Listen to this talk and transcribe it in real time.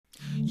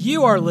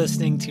You are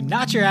listening to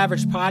Not Your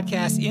Average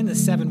Podcast in the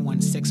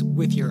 716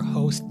 with your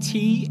host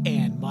T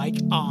and Mike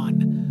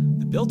on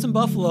the Built in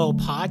Buffalo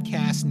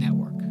Podcast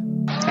Network.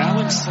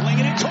 Allen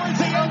slinging it towards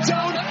the end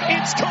zone.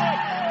 It's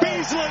caught.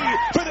 Beasley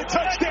for the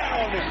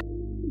touchdown.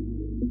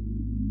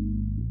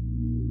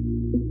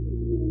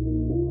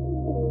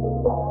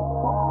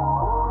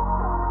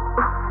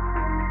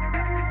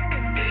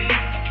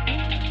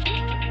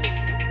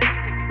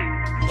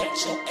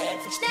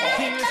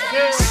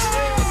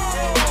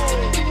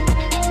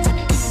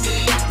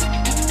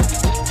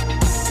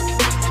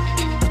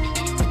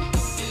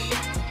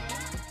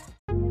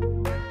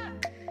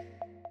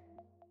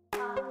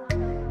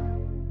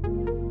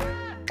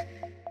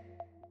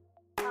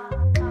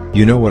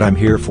 You know what I'm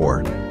here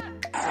for.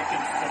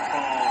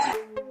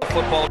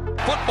 Football.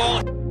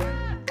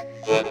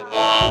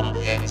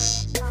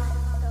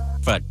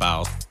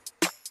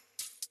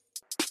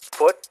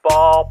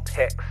 Football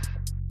picks.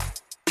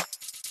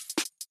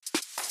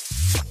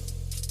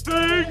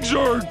 Things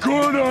are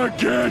gonna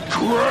get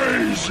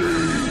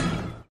crazy.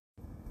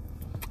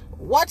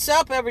 What's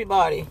up,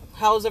 everybody?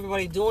 How's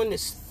everybody doing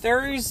this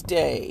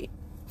Thursday?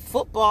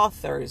 Football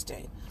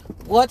Thursday.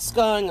 What's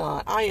going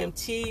on? I am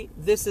T.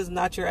 This is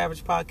Not Your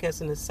Average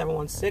Podcast in the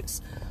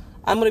 716.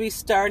 I'm going to be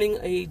starting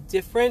a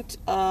different,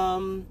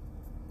 on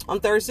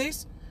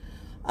Thursdays.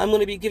 I'm going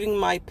to be giving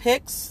my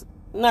picks.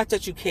 Not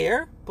that you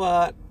care,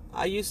 but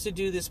I used to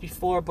do this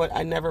before, but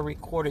I never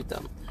recorded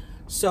them.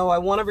 So I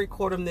want to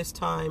record them this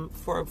time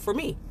for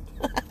me.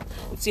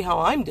 and see how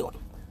I'm doing.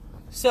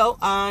 So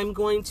I'm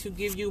going to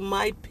give you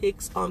my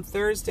picks on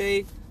Thursday.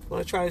 I'm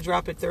going to try to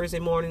drop it Thursday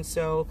morning.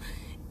 So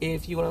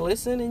if you want to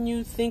listen and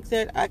you think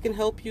that I can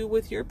help you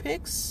with your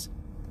picks,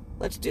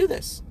 let's do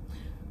this.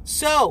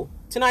 So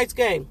tonight's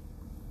game,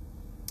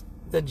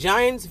 the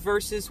Giants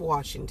versus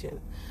Washington.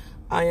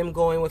 I am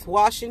going with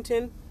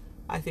Washington.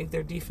 I think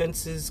their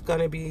defense is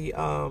going to be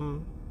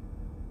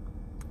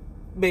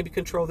maybe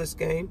control this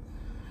game.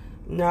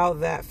 Now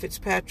that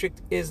Fitzpatrick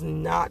is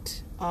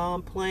not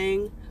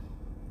playing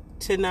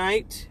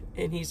tonight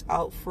and he's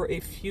out for a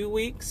few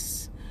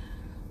weeks.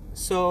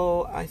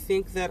 So I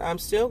think that I'm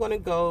still going to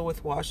go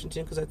with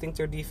Washington because I think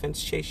their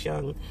defense, Chase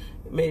Young,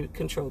 may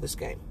control this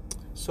game.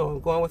 So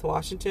I'm going with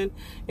Washington.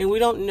 And we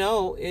don't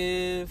know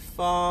if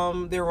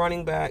their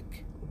running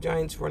back,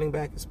 Giants running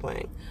back, is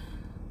playing.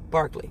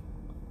 Barkley.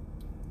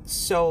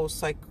 So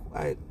it's like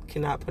I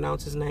cannot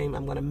pronounce his name.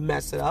 I'm going to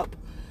mess it up.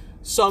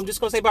 So I'm just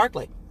going to say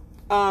Barkley.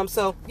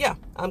 So, yeah,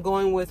 I'm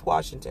going with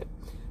Washington.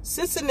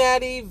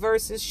 Cincinnati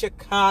versus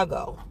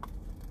Chicago.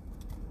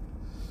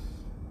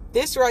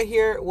 This right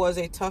here was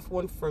a tough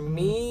one for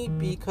me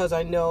because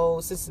I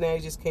know Cincinnati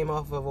just came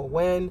off of a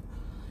win.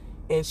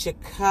 And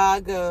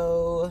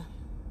Chicago,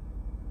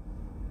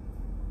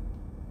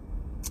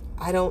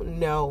 I don't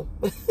know.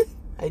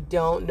 I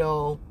don't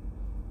know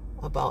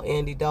about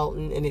Andy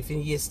Dalton and if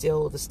he is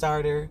still the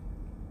starter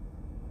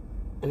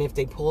and if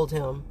they pulled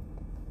him.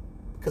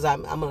 Because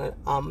I'm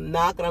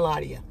not gonna lie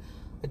to you,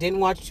 I didn't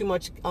watch too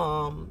much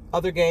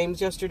other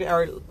games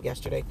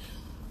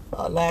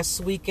last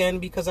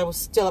weekend because I was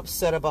still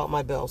upset about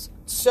my Bills.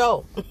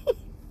 So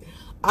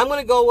I'm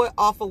gonna go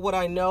off of what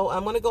I know.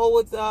 I'm gonna go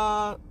with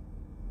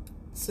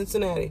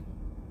Cincinnati,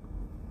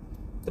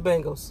 the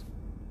Bengals.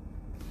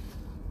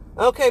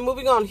 Okay,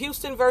 moving on.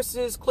 Houston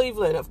versus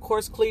Cleveland. Of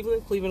course,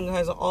 Cleveland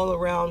has an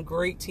all-around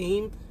great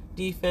team,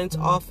 defense,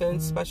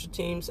 offense, special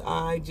teams.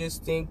 I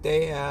just think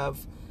they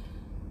have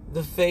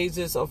the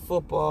phases of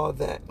football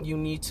that you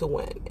need to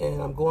win.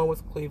 And I'm going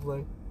with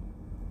Cleveland.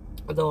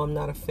 Although I'm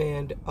not a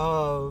fan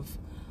of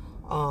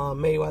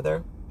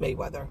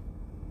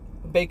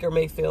Baker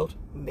Mayfield.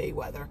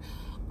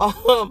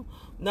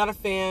 Not a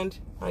fan,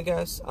 I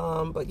guess.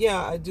 But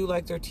yeah, I do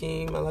like their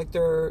team. I like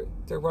their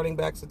running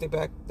backs that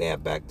they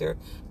have back there.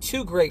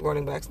 Two great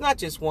running backs. Not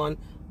just one,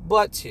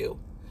 but two.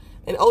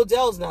 And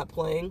Odell's not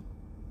playing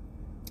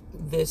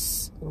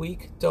this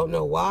week. Don't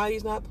know why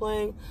he's not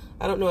playing.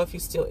 I don't know if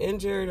he's still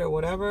injured or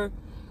whatever,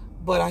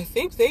 but I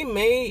think they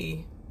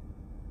may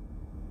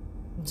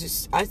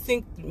I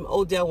think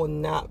Odell will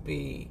not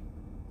be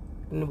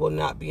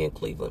in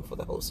Cleveland for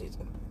the whole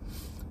season.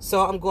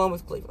 So I'm going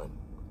with Cleveland.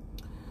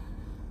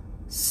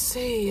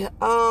 See,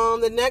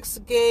 the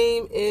next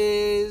game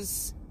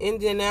is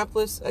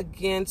Indianapolis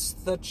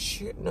against the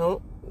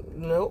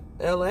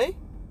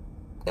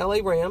LA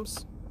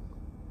Rams.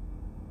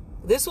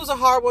 This was a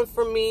hard one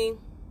for me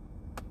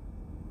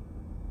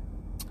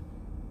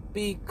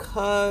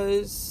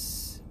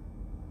because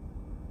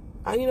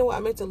I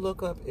meant to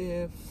look up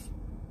if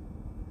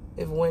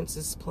Wentz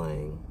is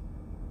playing.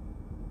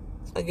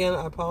 Again,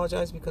 I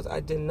apologize because I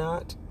did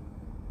not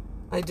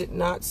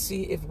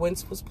see if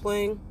Wentz was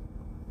playing.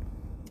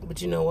 But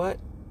you know what?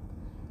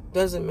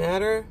 Doesn't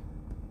matter.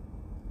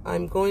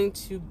 I'm going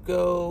to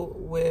go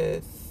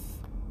with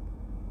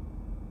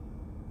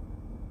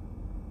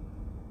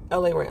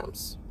LA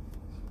Rams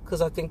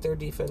because I think their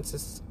defense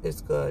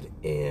is good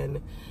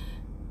and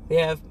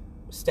they have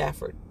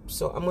Stafford.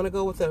 So I'm going to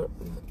go with the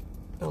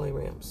LA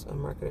Rams.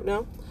 I'm marking it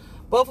now.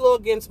 Buffalo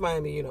against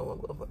Miami.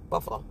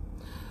 Buffalo.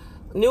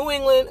 New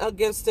England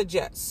against the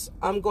Jets.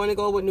 I'm going to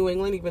go with New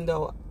England, even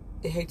though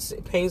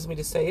it pains me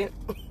to say it.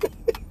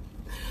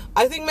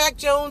 I think Mac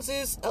Jones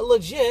is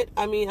legit.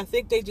 I mean, I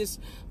think they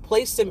just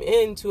placed him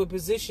into a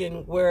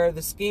position where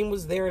the scheme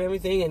was there and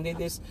everything, and they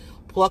just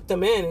plucked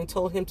him in and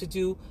told him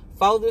to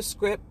follow the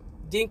script,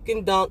 dink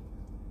and dunk,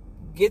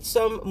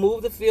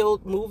 move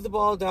the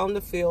ball down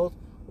the field.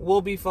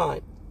 We'll be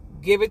fine.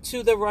 Give it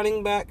to the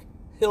running back.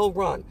 He'll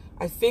run.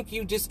 I think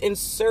you just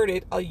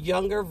inserted a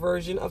younger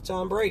version of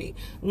Tom Brady.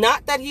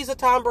 Not that he's a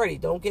Tom Brady.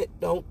 Don't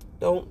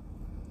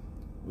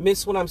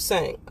miss what I'm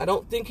saying. I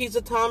don't think he's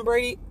a Tom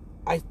Brady.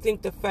 I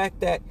think the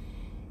fact that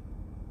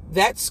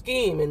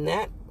scheme and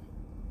that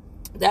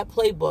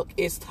playbook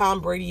is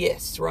Tom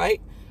Brady-esque, right?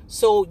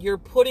 So you're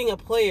putting a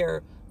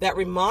player that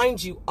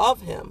reminds you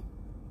of him,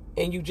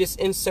 and you just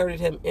inserted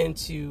him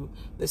into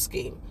the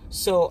scheme.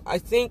 So I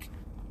think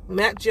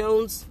Mac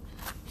Jones,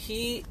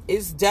 he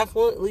is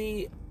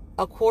definitely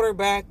a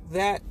quarterback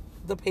that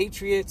the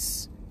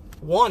Patriots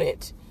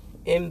wanted,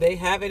 and they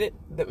have it.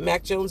 That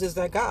Mac Jones is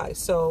that guy.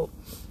 So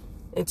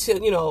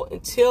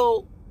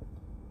until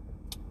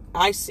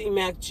I see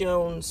Mac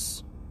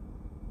Jones,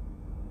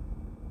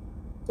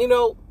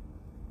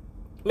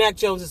 Mac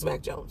Jones is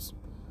Mac Jones.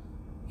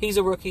 He's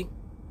a rookie,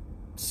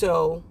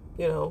 so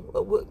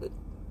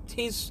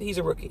he's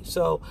a rookie.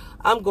 So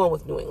I'm going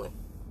with New England.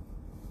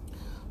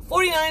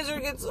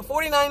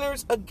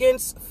 49ers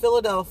against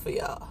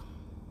Philadelphia.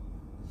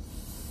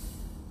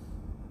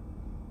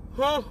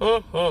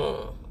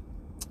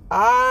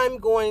 I'm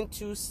going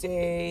to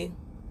say,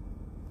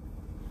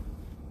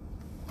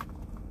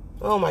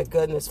 oh my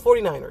goodness,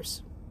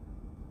 49ers.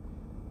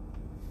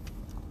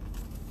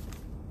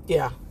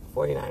 Yeah,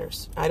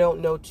 49ers. I don't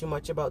know too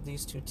much about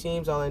these two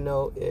teams. All I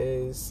know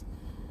is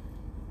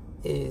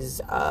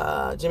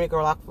Jimmy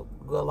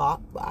Garoppolo,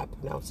 I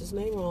pronounced his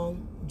name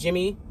wrong.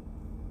 Jimmy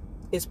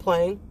is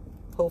playing,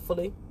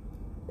 hopefully.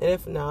 And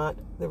if not,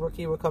 the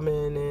rookie will come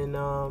in and,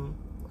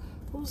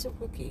 who's the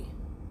rookie?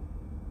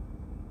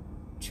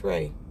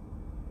 Trey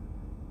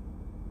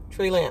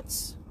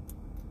Lance.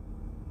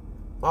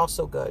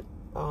 Also good.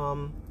 But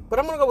I'm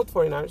going to go with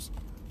 49ers.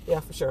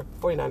 Yeah, for sure.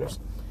 49ers.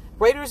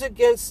 Raiders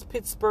against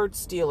Pittsburgh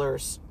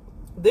Steelers.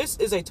 This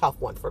is a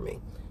tough one for me,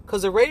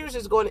 because the Raiders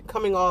is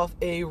coming off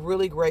a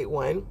really great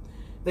win.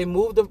 They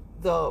moved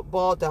the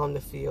ball down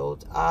the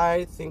field.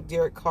 I think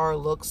Derek Carr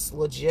looks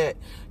legit.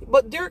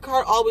 But Derek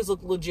Carr always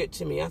looked legit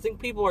to me. I think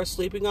people are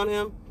sleeping on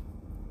him.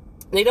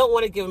 They don't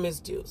want to give him his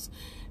dues.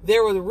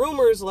 There were the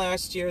rumors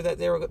last year that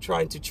they were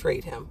trying to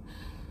trade him.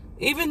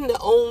 Even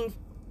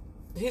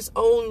his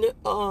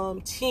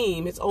own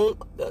team,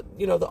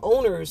 the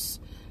owners,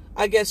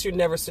 I guess you're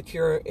never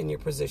secure in your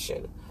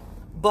position.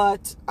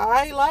 But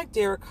I like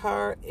Derek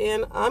Carr,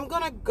 and I'm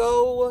going to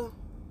go.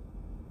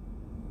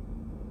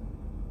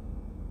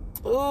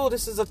 Oh,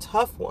 this is a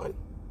tough one.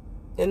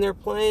 And they're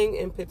playing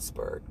in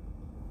Pittsburgh.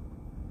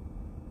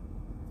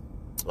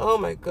 Oh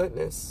my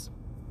goodness.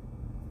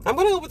 I'm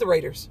going to go with the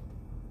Raiders.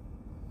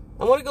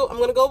 I'm going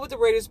to go with the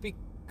Raiders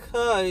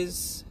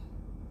because,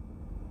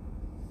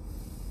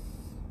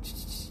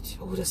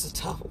 oh, this is a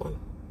tough one.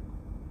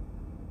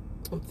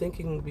 I'm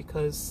thinking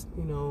because,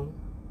 you know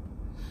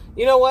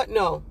what?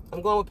 No,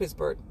 I'm going with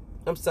Pittsburgh.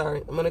 I'm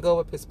sorry. I'm going to go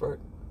with Pittsburgh.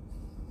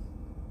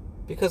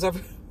 Because I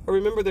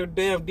remember their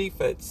damn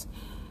defense.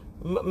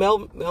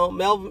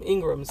 Melvin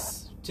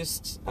Ingram's,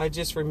 I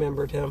just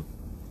remembered him.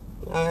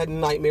 I had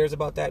nightmares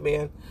about that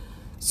man.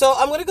 So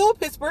I'm going to go with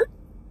Pittsburgh.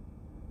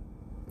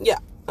 Yeah,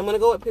 I'm going to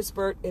go with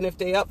Pittsburgh. And if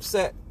they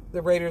upset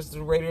the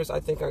Raiders I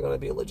think are going to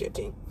be a legit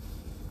team.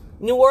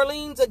 New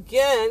Orleans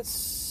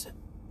against,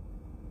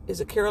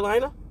 is it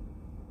Carolina?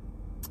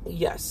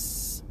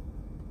 Yes.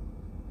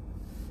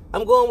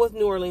 I'm going with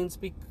New Orleans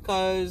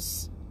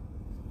because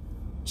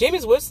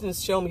Jameis Winston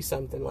showed me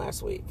something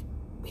last week.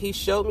 He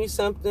showed me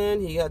something.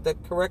 He had the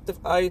corrective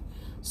eye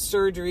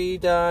surgery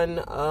done.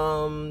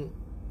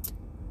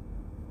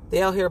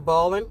 They out here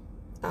balling.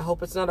 I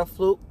hope it's not a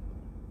fluke.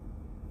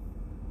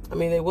 I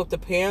mean, they whipped the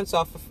pants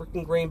off of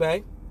freaking Green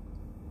Bay.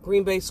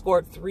 Green Bay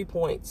scored 3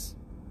 points.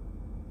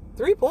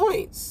 3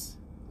 points.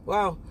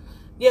 Wow.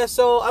 Yeah,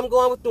 so I'm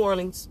going with New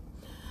Orleans.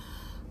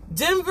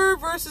 Denver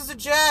versus the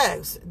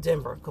Jags.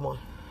 Denver, come on.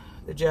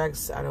 The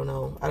Jags, I don't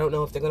know. I don't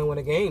know if they're going to win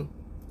a game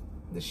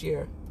this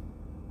year.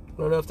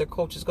 I don't know if their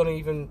coach is going to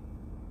even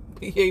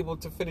be able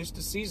to finish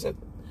the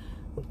season.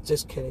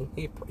 Just kidding.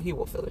 He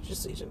will finish the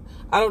season.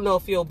 I don't know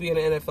if he'll be an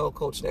NFL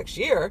coach next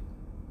year,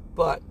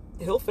 but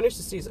he'll finish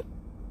the season.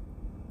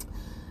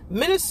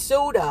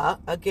 Minnesota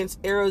against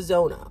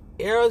Arizona.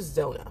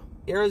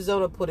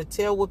 Arizona put a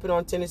tail whipping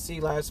on Tennessee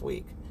last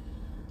week.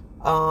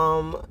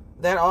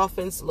 That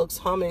offense looks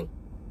humming.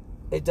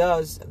 It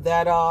does.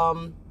 That,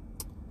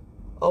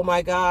 oh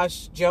my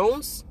gosh,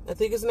 Jones? I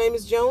think his name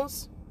is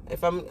Jones.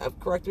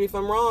 Correct me if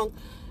I'm wrong.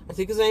 I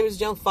think his name is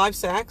Jones. 5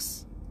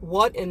 sacks.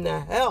 What in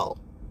the hell?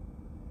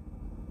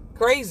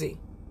 Crazy.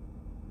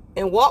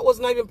 And Watt was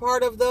not even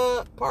part of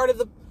the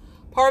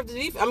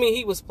defense. I mean,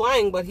 he was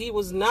playing, but he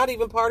was not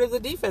even part of the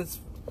defense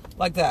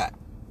like that.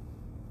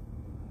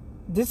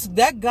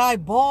 that guy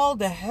balled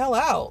the hell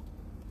out.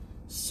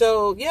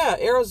 So, yeah,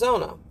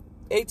 Arizona.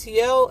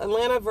 ATL,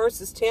 Atlanta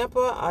versus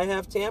Tampa. I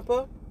have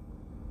Tampa.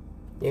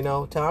 You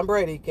know, Tom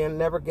Brady can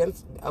never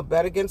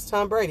bet against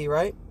Tom Brady,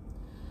 right?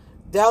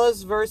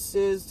 Dallas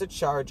versus the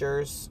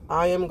Chargers.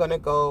 I am going to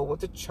go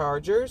with the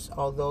Chargers,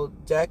 although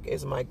Dak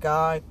is my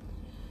guy.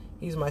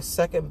 He's my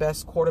second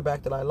best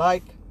quarterback that I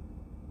like.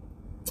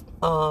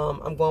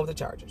 I'm going with the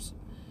Chargers.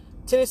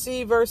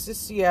 Tennessee versus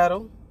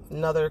Seattle.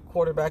 Another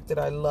quarterback that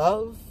I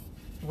love.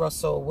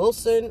 Russell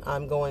Wilson.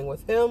 I'm going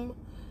with him.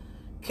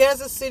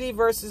 Kansas City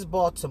versus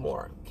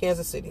Baltimore.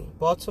 Kansas City.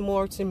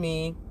 Baltimore, to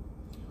me,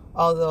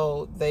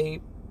 although they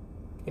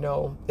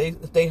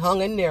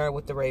hung in there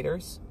with the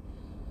Raiders,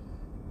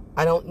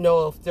 I don't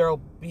know if they'll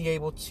be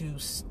able to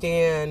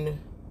stand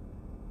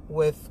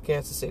with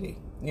Kansas City.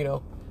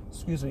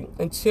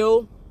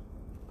 Until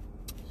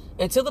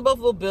the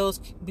Buffalo Bills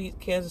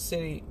beat Kansas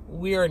City,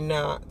 we are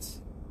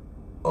not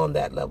on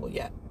that level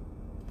yet.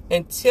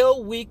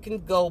 Until we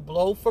can go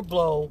blow for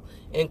blow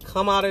and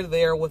come out of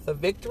there with a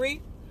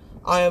victory,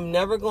 I am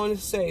never going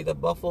to say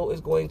that Buffalo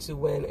is going to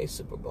win a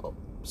Super Bowl.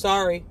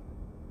 Sorry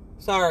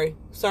for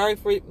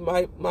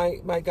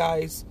my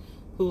guys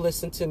who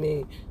listen to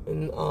me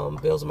in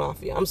Bills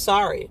Mafia. I'm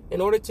sorry.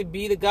 In order to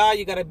be the guy,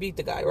 you got to beat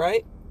the guy,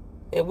 right?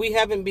 And we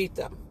haven't beat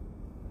them.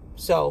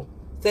 So,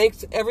 thanks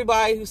to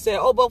everybody who said,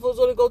 oh, Buffalo's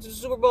going to go to the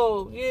Super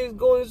Bowl. Yeah, it's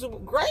going to the Super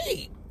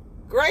Bowl.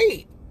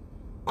 Great.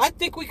 I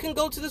think we can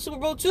go to the Super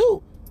Bowl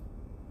too.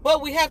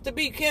 But we have to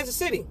beat Kansas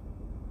City.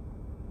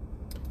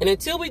 And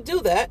until we do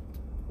that,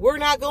 we're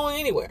not going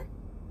anywhere.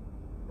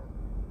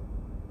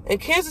 And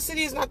Kansas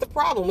City is not the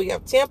problem. We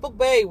have Tampa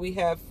Bay. We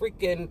have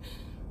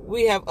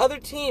other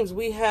teams.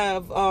 We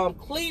have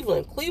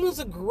Cleveland. Cleveland's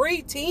a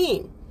great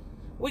team.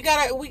 We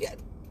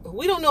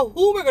don't know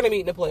who we're going to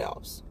meet in the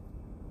playoffs.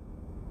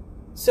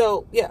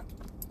 So, yeah.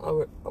 I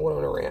went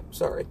on a rant.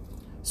 Sorry.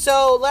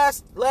 So,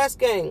 last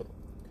game.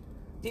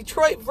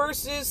 Detroit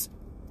versus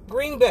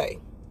Green Bay.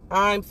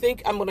 I'm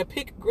going to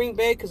pick Green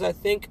Bay because I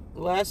think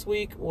last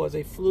week was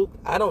a fluke.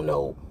 I don't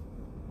know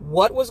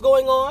what was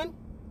going on.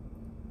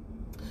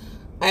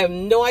 I have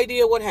no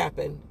idea what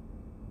happened.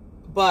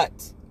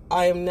 But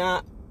I am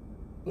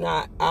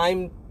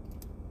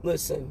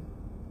listen.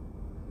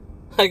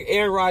 Like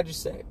Aaron Rodgers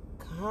said,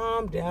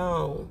 calm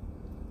down.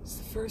 It's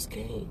the first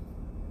game.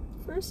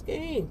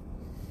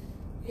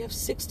 We have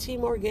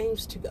 16 more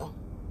games to go.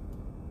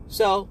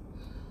 So,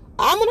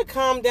 I'm going to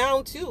calm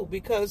down too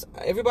because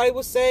everybody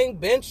was saying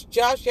bench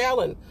Josh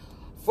Allen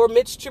for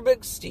Mitch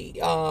Trubisky.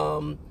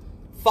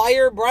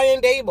 Fire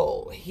Brian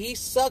Daboll. He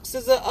sucks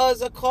as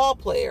a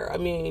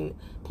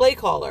play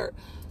caller.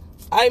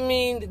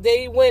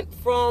 They went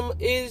from,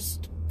 is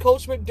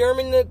Coach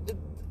McDermott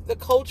the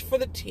coach for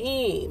the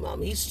team?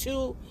 He's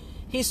too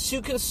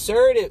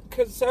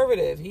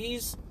conservative.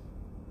 He's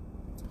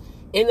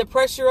in the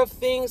pressure of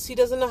things. He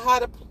doesn't know how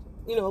to,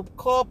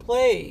 call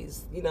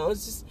plays.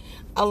 It's just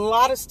a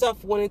lot of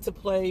stuff went into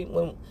play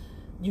when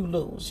you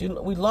lose.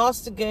 We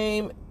lost the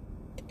game.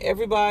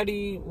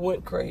 Everybody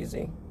went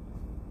crazy.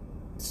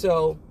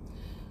 So,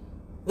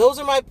 those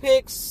are my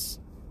picks.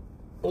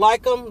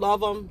 Like them,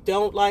 love them.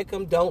 Don't like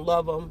them, don't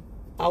love them.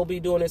 I'll be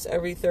doing this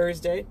every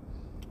Thursday.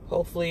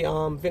 Hopefully,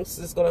 Vince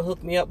is going to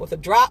hook me up with a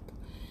drop.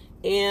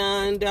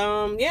 And,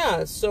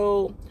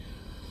 so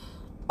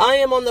I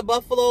am on the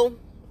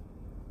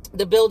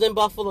Building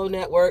Buffalo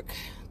Network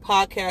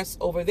podcast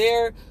over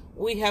there.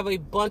 We have a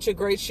bunch of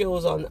great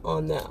shows on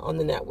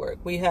the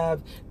network. We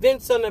have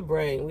Vince on the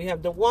Brain. We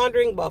have The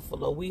Wandering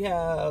Buffalo. We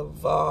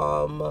have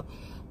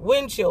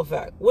Windshield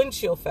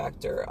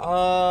Factor.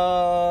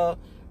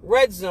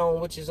 Red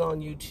Zone, which is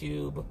on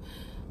YouTube.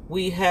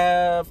 We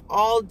have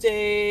All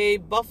Day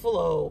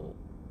Buffalo.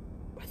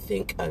 I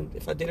think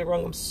if I did it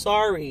wrong, I'm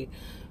sorry.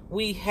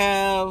 We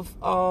have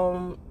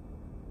The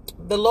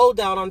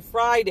Lowdown on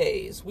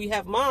Fridays. We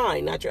have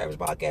mine, Not Your Average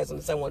Podcast, on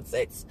the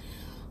 716.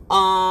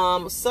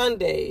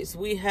 Sundays,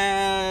 we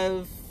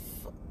have,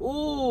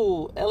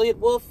 Elliot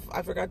Wolf.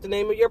 I forgot the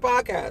name of your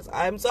podcast.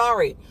 I'm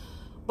sorry.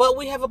 But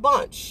we have a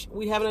bunch.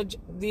 We have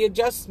the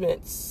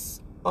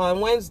Adjustments on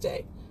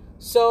Wednesday.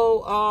 So,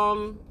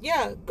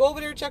 go over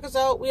there and check us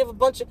out. We have a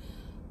bunch of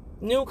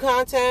new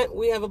content.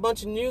 We have a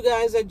bunch of new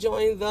guys that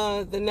joined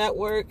the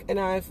network. And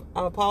I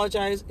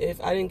apologize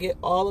if I didn't get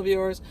all of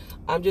yours.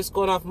 I'm just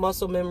going off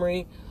muscle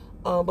memory.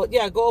 But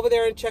yeah, go over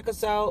there and check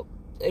us out.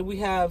 And we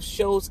have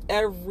shows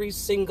every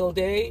single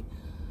day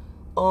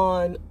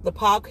on the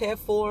podcast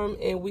form,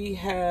 and we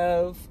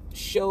have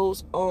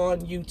shows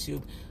on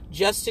YouTube.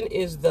 Justin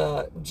is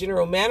the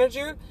general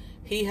manager.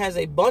 He has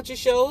a bunch of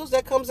shows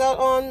that comes out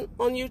on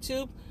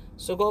YouTube.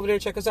 So go over there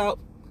and check us out.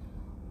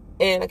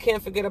 And I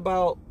can't forget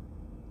about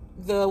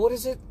what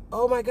is it?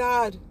 Oh my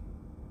God.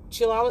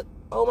 Chill Out.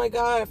 Oh my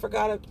God, I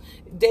forgot it.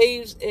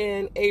 Dave's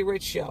and A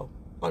Rich show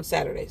on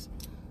Saturdays.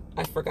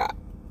 I forgot.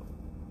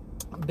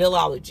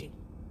 Billology.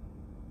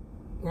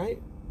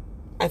 Right?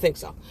 I think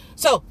so.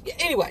 So,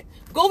 anyway,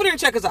 go over there and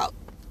check us out.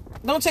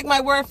 Don't take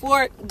my word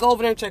for it. Go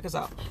over there and check us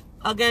out.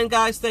 Again,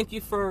 guys, thank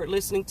you for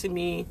listening to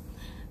me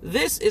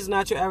This is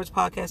Not Your Average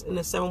Podcast in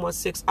the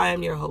 716. I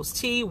am your host,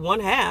 T, one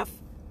half.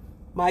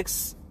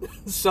 Mike's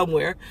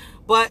somewhere.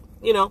 But,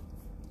 you know,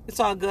 it's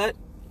all good.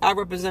 I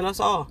represent us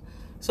all.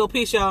 So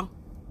peace, y'all.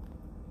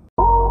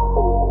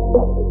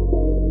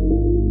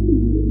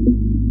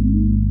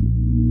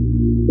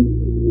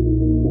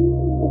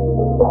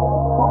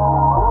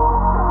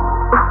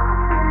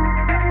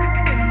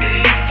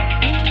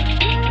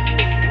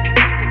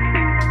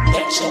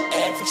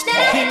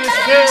 Here's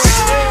good.